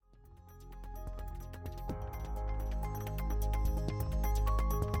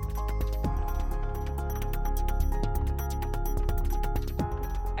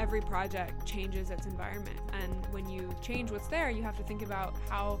every project changes its environment. And when you change what's there, you have to think about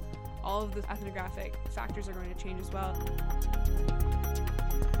how all of the ethnographic factors are going to change as well.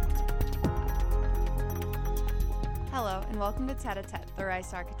 Hello, and welcome to Tête-à-Tête, the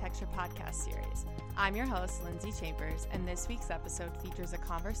Rice Architecture podcast series. I'm your host, Lindsay Chambers, and this week's episode features a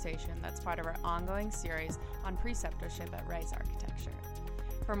conversation that's part of our ongoing series on preceptorship at Rice Architecture.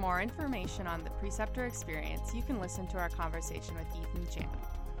 For more information on the preceptor experience, you can listen to our conversation with Ethan Chan.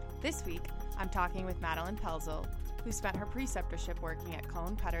 This week, I'm talking with Madeline Pelzel, who spent her preceptorship working at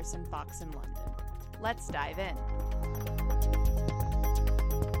Kohn Pedersen Fox in London. Let's dive in.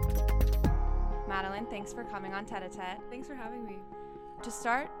 Madeline, thanks for coming on Tête-à-Tête. Thanks for having me. To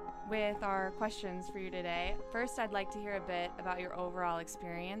start with our questions for you today, first I'd like to hear a bit about your overall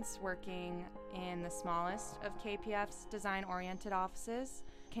experience working in the smallest of KPF's design-oriented offices.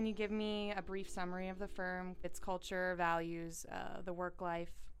 Can you give me a brief summary of the firm, its culture, values, the work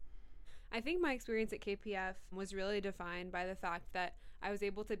life? I think my experience at KPF was really defined by the fact that I was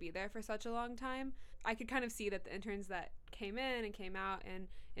able to be there for such a long time. I could kind of see that the interns that came in and came out and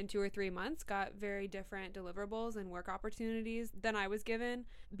in 2 or 3 months got very different deliverables and work opportunities than I was given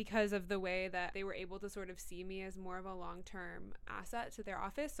because of the way that they were able to sort of see me as more of a long-term asset to their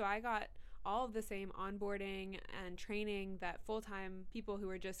office. So I got all of the same onboarding and training that full-time people who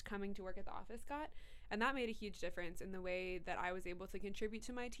were just coming to work at the office got. And that made a huge difference in the way that I was able to contribute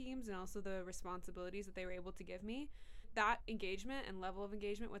to my teams and also the responsibilities that they were able to give me. That engagement and level of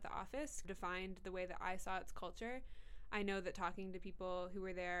engagement with the office defined the way that I saw its culture. I know that talking to people who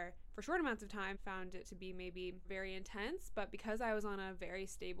were there for short amounts of time found it to be maybe very intense, but because I was on a very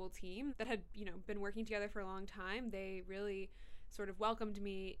stable team that had, been working together for a long time, they really sort of welcomed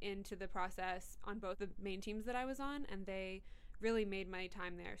me into the process on both the main teams that I was on, and they really made my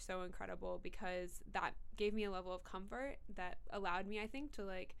time there so incredible because that gave me a level of comfort that allowed me, I think, to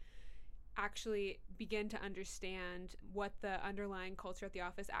actually begin to understand what the underlying culture at the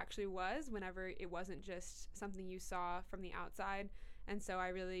office actually was whenever it wasn't just something you saw from the outside. And so I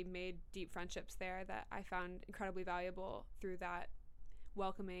really made deep friendships there that I found incredibly valuable through that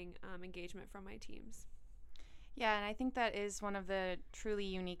welcoming engagement from my teams. Yeah, and I think that is one of the truly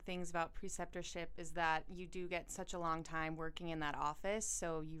unique things about preceptorship is that you do get such a long time working in that office,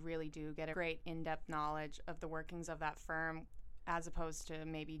 so you really do get a great in-depth knowledge of the workings of that firm as opposed to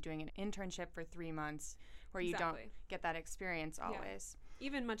maybe doing an internship for 3 months where you don't get that experience always. Yeah.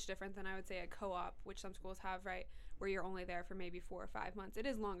 Even much different than I would say a co-op, which some schools have, right, where you're only there for maybe 4 or 5 months. It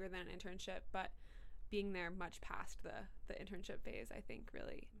is longer than an internship, but being there much past the internship phase, I think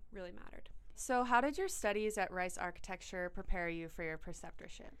really, really mattered. So how did your studies at Rice Architecture prepare you for your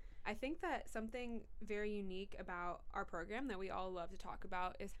preceptorship? I think that something very unique about our program that we all love to talk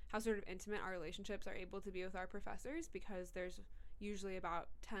about is how sort of intimate our relationships are able to be with our professors, because there's usually about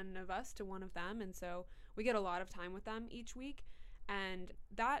 10 of us to 1 of them, and so we get a lot of time with them each week, and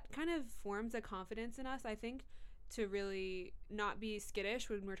that kind of forms a confidence in us, I think, to really not be skittish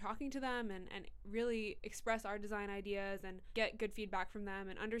when we're talking to them and really express our design ideas and get good feedback from them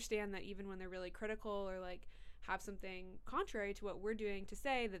and understand that even when they're really critical or have something contrary to what we're doing to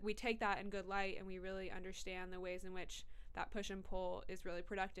say, that we take that in good light and we really understand the ways in which that push and pull is really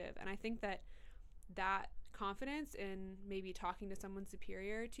productive. And I think that confidence in maybe talking to someone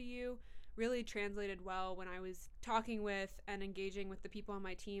superior to you really translated well when I was talking with and engaging with the people on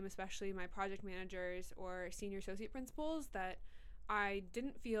my team, especially my project managers or senior associate principals, that I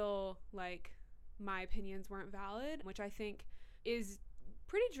didn't feel like my opinions weren't valid, which I think is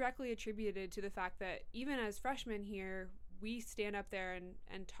pretty directly attributed to the fact that even as freshmen here, we stand up there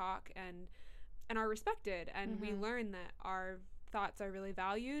and talk and are respected, and we learn that our thoughts are really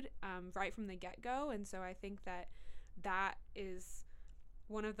valued right from the get-go. And so I think that is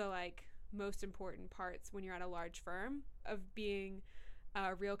one of the most important parts when you're at a large firm of being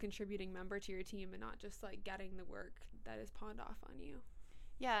a real contributing member to your team and not just getting the work that is pawned off on you.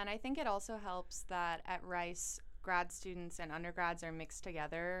 Yeah, and I think it also helps that at Rice, grad students and undergrads are mixed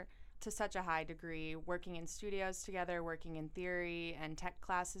together to such a high degree, working in studios together, working in theory and tech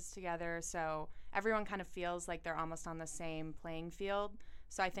classes together. So everyone kind of feels like they're almost on the same playing field.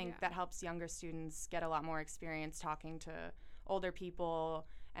 So I think that helps younger students get a lot more experience talking to older people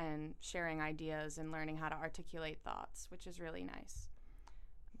and sharing ideas and learning how to articulate thoughts, which is really nice.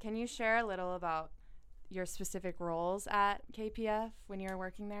 Can you share a little about your specific roles at KPF when you were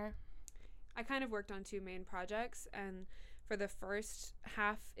working there? I kind of worked on 2 main projects, and for the first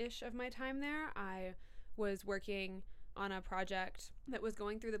half-ish of my time there, I was working on a project that was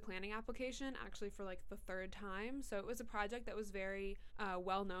going through the planning application actually for the 3rd time. So it was a project that was very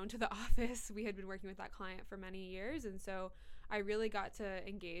well known to the office. We had been working with that client for many years, and so I really got to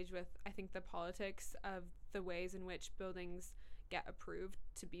engage with, I think, the politics of the ways in which buildings get approved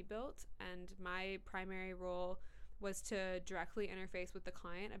to be built. And my primary role was to directly interface with the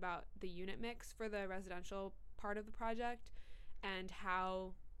client about the unit mix for the residential part of the project and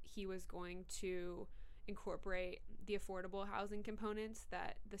how he was going to incorporate the affordable housing components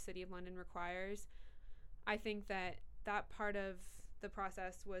that the City of London requires. I think that part of the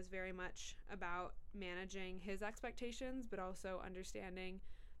process was very much about managing his expectations, but also understanding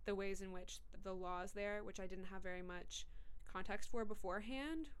the ways in which the laws there, which I didn't have very much context for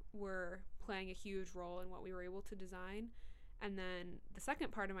beforehand, were playing a huge role in what we were able to design. And then the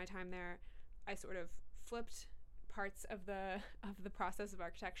second part of my time there, I sort of flipped parts of the process of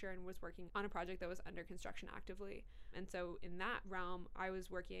architecture and was working on a project that was under construction actively. And so in that realm, I was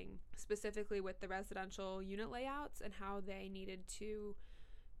working specifically with the residential unit layouts and how they needed to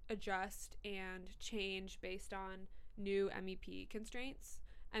adjust and change based on new MEP constraints.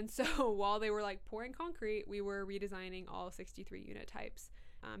 And so while they were like pouring concrete, we were redesigning all 63 unit types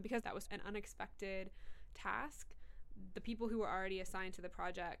because that was an unexpected task. The people who were already assigned to the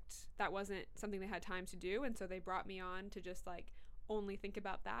project, that wasn't something they had time to do. And so they brought me on to just like only think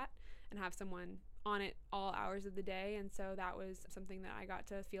about that and have someone on it all hours of the day. And so that was something that I got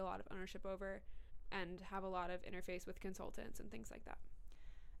to feel a lot of ownership over and have a lot of interface with consultants and things like that.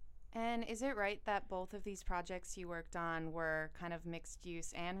 And is it right that both of these projects you worked on were kind of mixed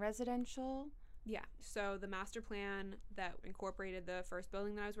use and residential? Yeah. So the master plan that incorporated the first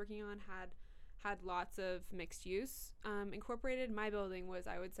building that I was working on had lots of mixed use incorporated. My building was,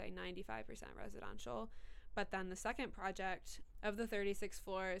 I would say, 95% residential. But then the second project, of the 36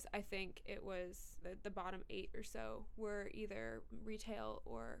 floors, I think it was the bottom 8 or so were either retail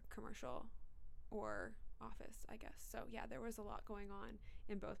or commercial or office, I guess. So yeah, there was a lot going on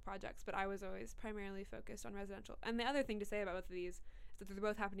in both projects, but I was always primarily focused on residential. And the other thing to say about both of these is that they're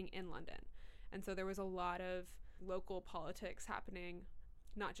both happening in London. And so there was a lot of local politics happening,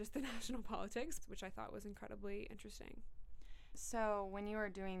 not just the national politics, which I thought was incredibly interesting. So when you were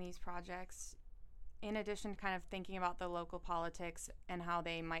doing these projects, in addition to kind of thinking about the local politics and how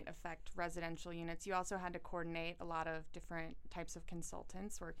they might affect residential units, you also had to coordinate a lot of different types of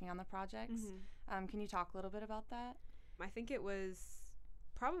consultants working on the projects. Mm-hmm. Can you talk a little bit about that? I think it was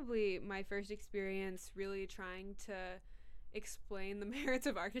probably my first experience really trying to explain the merits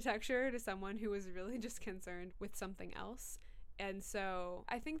of architecture to someone who was really just concerned with something else. And so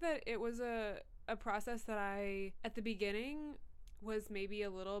I think that it was a process that I, at the beginning, was maybe a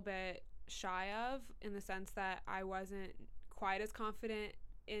little bit shy of, in the sense that I wasn't quite as confident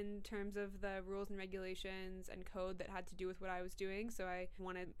in terms of the rules and regulations and code that had to do with what I was doing. So I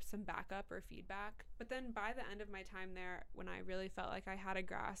wanted some backup or feedback. But then by the end of my time there, when I really felt like I had a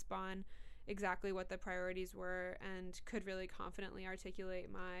grasp on exactly what the priorities were and could really confidently articulate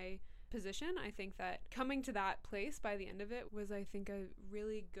my position, I think that coming to that place by the end of it was, I think, a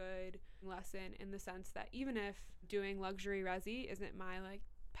really good lesson, in the sense that even if doing luxury resi isn't my like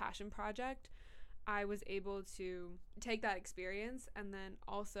passion project, I was able to take that experience and then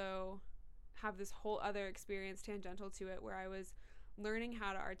also have this whole other experience tangential to it, where I was learning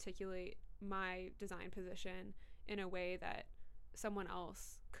how to articulate my design position in a way that someone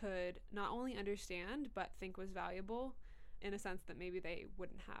else could not only understand but think was valuable, in a sense that maybe they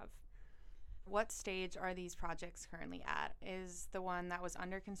wouldn't have. What stage are these projects currently at? Is the one that was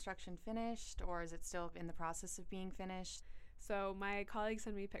under construction finished, or is it still in the process of being finished? So my colleagues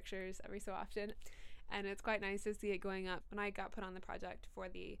send me pictures every so often, and it's quite nice to see it going up. When I got put on the project for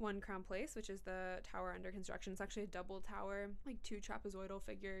the One Crown Place, which is the tower under construction, it's actually a double tower, like 2 trapezoidal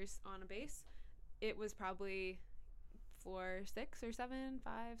figures on a base. It was probably floor 6 or 7,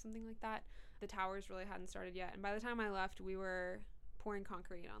 5, something like that. The towers really hadn't started yet, and by the time I left, we were pouring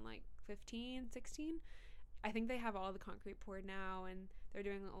concrete on like 15, 16. I think they have all the concrete poured now, and they're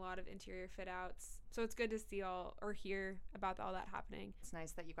doing a lot of interior fit outs. So it's good to see or hear about all that happening. It's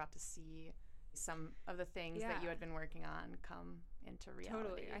nice that you got to see some of the things that you had been working on come into reality.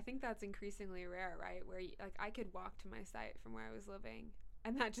 Totally. I think that's increasingly rare, right? Where like I could walk to my site from where I was living,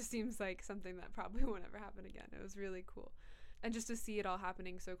 and that just seems like something that probably won't ever happen again. It was really cool. And just to see it all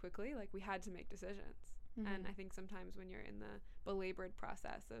happening so quickly, like we had to make decisions. Mm-hmm. And I think sometimes when you're in the belabored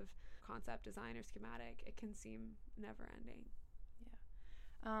process of concept design or schematic, it can seem never ending.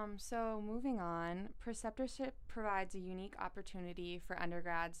 So moving on, preceptorship provides a unique opportunity for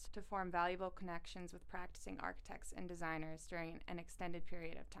undergrads to form valuable connections with practicing architects and designers during an extended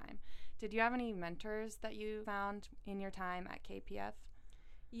period of time. Did you have any mentors that you found in your time at KPF?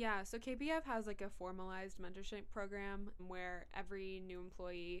 Yeah, so KPF has like a formalized mentorship program where every new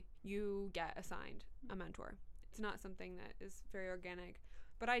employee, you get assigned a mentor. It's not something that is very organic.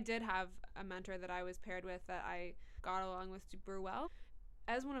 But I did have a mentor that I was paired with that I got along with super well.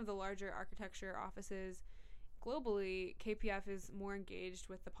 As one of the larger architecture offices globally, KPF is more engaged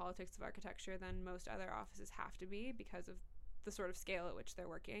with the politics of architecture than most other offices have to be because of the sort of scale at which they're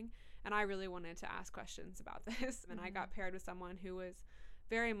working. And I really wanted to ask questions about this. And I got paired with someone who was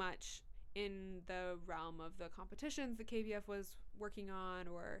very much in the realm of the competitions that KPF was working on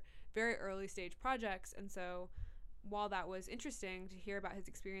or very early stage projects. And so while that was interesting to hear about his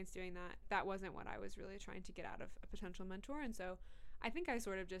experience doing that, that wasn't what I was really trying to get out of a potential mentor. And so I think I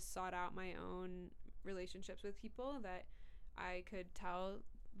sort of just sought out my own relationships with people that I could tell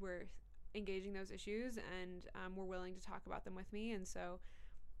were engaging those issues and were willing to talk about them with me. And so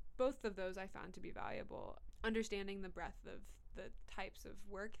both of those I found to be valuable. Understanding the breadth of the types of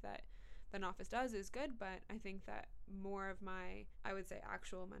work that an office does is good, but I think that more of my, I would say,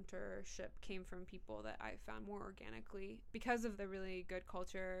 actual mentorship came from people that I found more organically because of the really good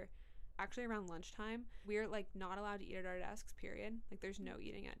culture. Actually, around lunchtime, we're like not allowed to eat at our desks, period. Like there's no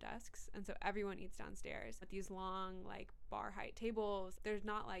eating at desks. And so everyone eats downstairs at these long, like bar height tables. There's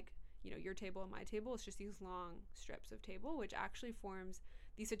not like, you know, your table and my table. It's just these long strips of table, which actually forms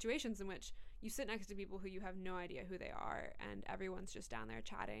these situations in which you sit next to people who you have no idea who they are, and everyone's just down there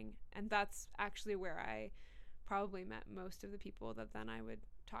chatting. And that's actually where I probably met most of the people that then I would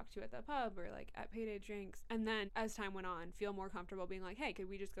talk to at the pub or like at payday drinks. And then as time went on, feel more comfortable being like, hey, could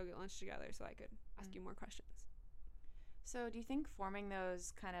we just go get lunch together so I could ask you more questions? So do you think forming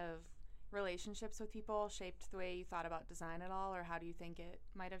those kind of relationships with people shaped the way you thought about design at all, or how do you think it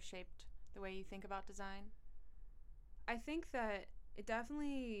might have shaped the way you think about design? I think that it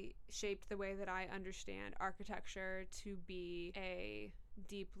definitely shaped the way that I understand architecture to be a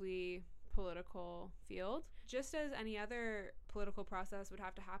deeply political field. Just as any other political process would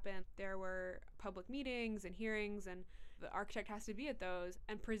have to happen, there were public meetings and hearings, and the architect has to be at those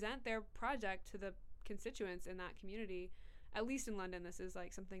and present their project to the constituents in that community. At least in London, this is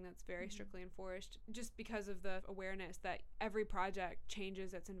like something that's very strictly enforced just because of the awareness that every project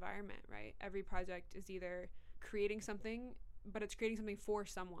changes its environment, right? Every project is either creating something, but it's creating something for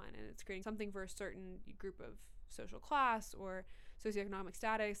someone, and it's creating something for a certain group of social class or socioeconomic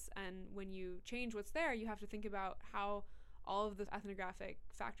status. And when you change what's there, you have to think about how all of the ethnographic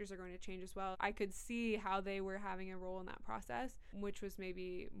factors are going to change as well. I could see how they were having a role in that process, which was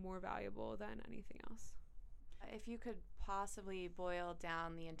maybe more valuable than anything else. If you could possibly boil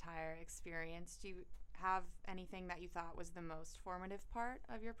down the entire experience, do you have anything that you thought was the most formative part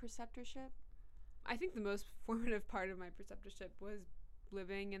of your preceptorship? I think the most formative part of my preceptorship was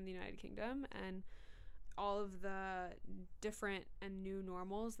living in the United Kingdom and all of the different and new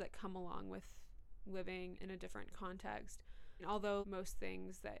normals that come along with living in a different context. And although most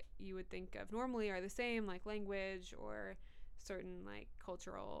things that you would think of normally are the same, like language or certain like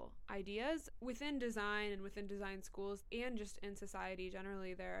cultural ideas, within design and within design schools and just in society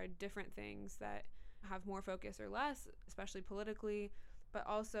generally, there are different things that have more focus or less, especially politically, but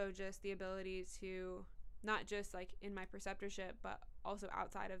also just the ability to not just like in my preceptorship, but also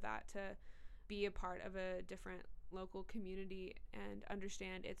outside of that, to be a part of a different local community and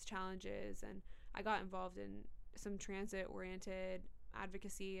understand its challenges. And I got involved in some transit-oriented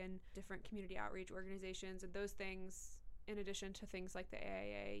advocacy and different community outreach organizations, and those things, in addition to things like the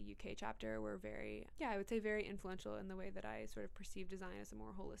AIA UK chapter, were very, I would say very influential in the way that I sort of perceive design as a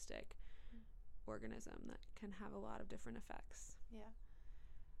more holistic organism that can have a lot of different effects. Yeah.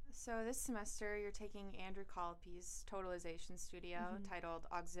 So this semester you're taking Andrew Colopy's Totalization Studio titled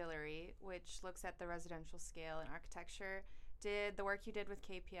Auxiliary, which looks at the residential scale in architecture. Did the work you did with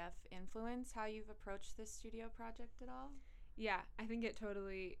KPF influence how you've approached this studio project at all? Yeah, I think it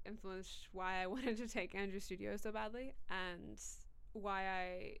totally influenced why I wanted to take Andrew's studio so badly, and why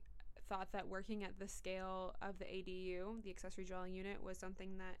I thought that working at the scale of the ADU, the accessory dwelling unit, was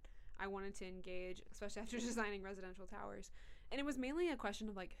something that I wanted to engage, especially after designing residential towers. And it was mainly a question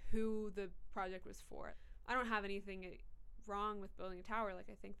of like who the project was for. I don't have anything wrong with building a tower. Like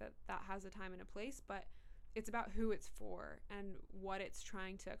I think that that has a time and a place, but it's about who it's for and what it's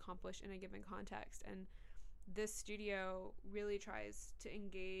trying to accomplish in a given context. And this studio really tries to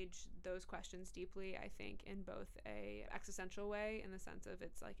engage those questions deeply, I think, in both a existential way, in the sense of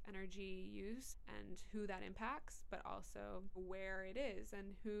its like energy use and who that impacts, but also where it is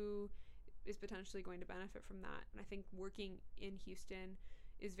and who is potentially going to benefit from that. And I think working in Houston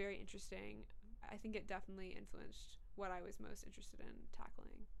is very interesting. I think it definitely influenced what I was most interested in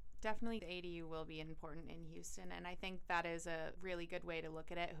tackling. Definitely the ADU will be important in Houston, and I think that is a really good way to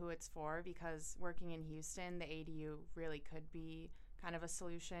look at it, who it's for, because working in Houston, the ADU really could be kind of a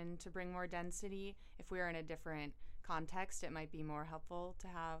solution to bring more density. If we were in a different context, it might be more helpful to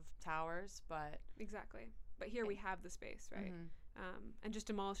have towers, but... Exactly. But here we have the space, right? And just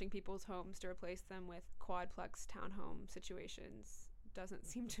demolishing people's homes to replace them with quadplex townhome situations doesn't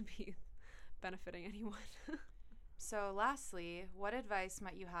seem to be benefiting anyone. So lastly, what advice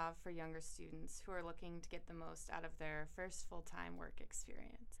might you have for younger students who are looking to get the most out of their first full-time work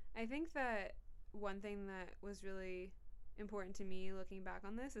experience? I think that one thing that was really important to me looking back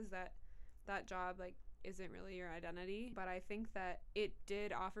on this is that job isn't really your identity, but I think that it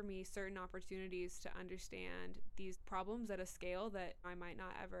did offer me certain opportunities to understand these problems at a scale that I might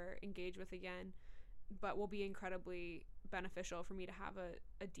not ever engage with again, but will be incredibly beneficial for me to have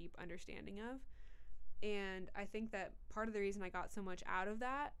a deep understanding of. And I think that part of the reason I got so much out of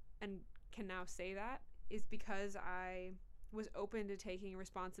that and can now say that is because I was open to taking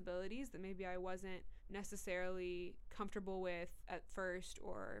responsibilities that maybe I wasn't necessarily comfortable with at first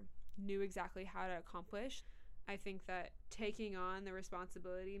or knew exactly how to accomplish. I think that taking on the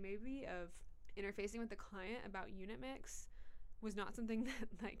responsibility maybe of interfacing with the client about unit mix was not something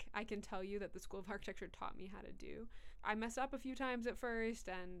that I can tell you that the School of Architecture taught me how to do. I messed up a few times at first,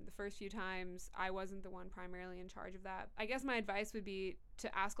 and the first few times I wasn't the one primarily in charge of that. I guess my advice would be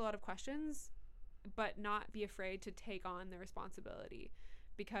to ask a lot of questions, but not be afraid to take on the responsibility,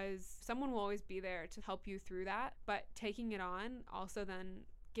 because someone will always be there to help you through that. But taking it on also then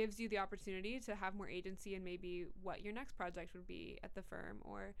gives you the opportunity to have more agency in maybe what your next project would be at the firm,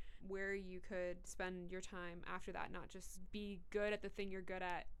 or where you could spend your time after that, not just be good at the thing you're good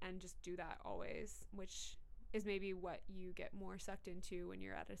at and just do that always, which is maybe what you get more sucked into when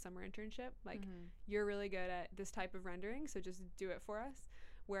you're at a summer internship. You're really good at this type of rendering, so just do it for us.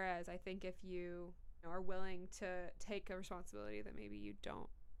 Whereas I think if you are willing to take a responsibility that maybe you don't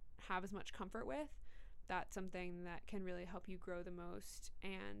have as much comfort with, that's something that can really help you grow the most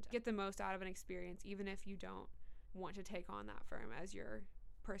and get the most out of an experience, even if you don't want to take on that firm as your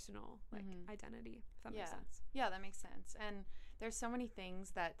personal identity, if that makes sense. Yeah, that makes sense. And there's so many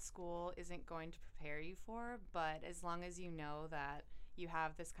things that school isn't going to prepare you for, but as long as you know that you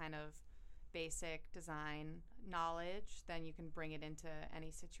have this kind of basic design knowledge, then you can bring it into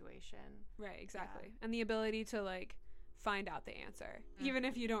any situation. Right, exactly. Yeah. And the ability to find out the answer, even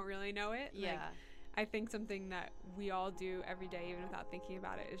if you don't really know it. Yeah. I think something that we all do every day, even without thinking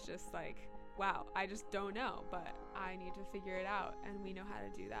about it, is just wow, I just don't know, but I need to figure it out. And we know how to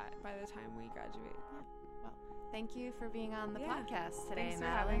do that by the time we graduate. Yeah. Well, thank you for being on the podcast today, Thanks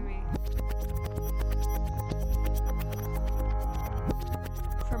Madeline. For having me.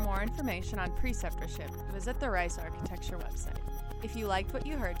 For more information on preceptorship, visit the Rice Architecture website. If you liked what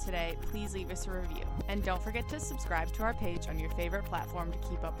you heard today, please leave us a review. And don't forget to subscribe to our page on your favorite platform to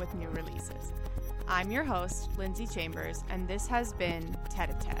keep up with new releases. I'm your host, Lindsay Chambers, and this has been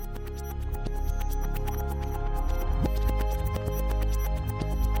Tête-à-Tête.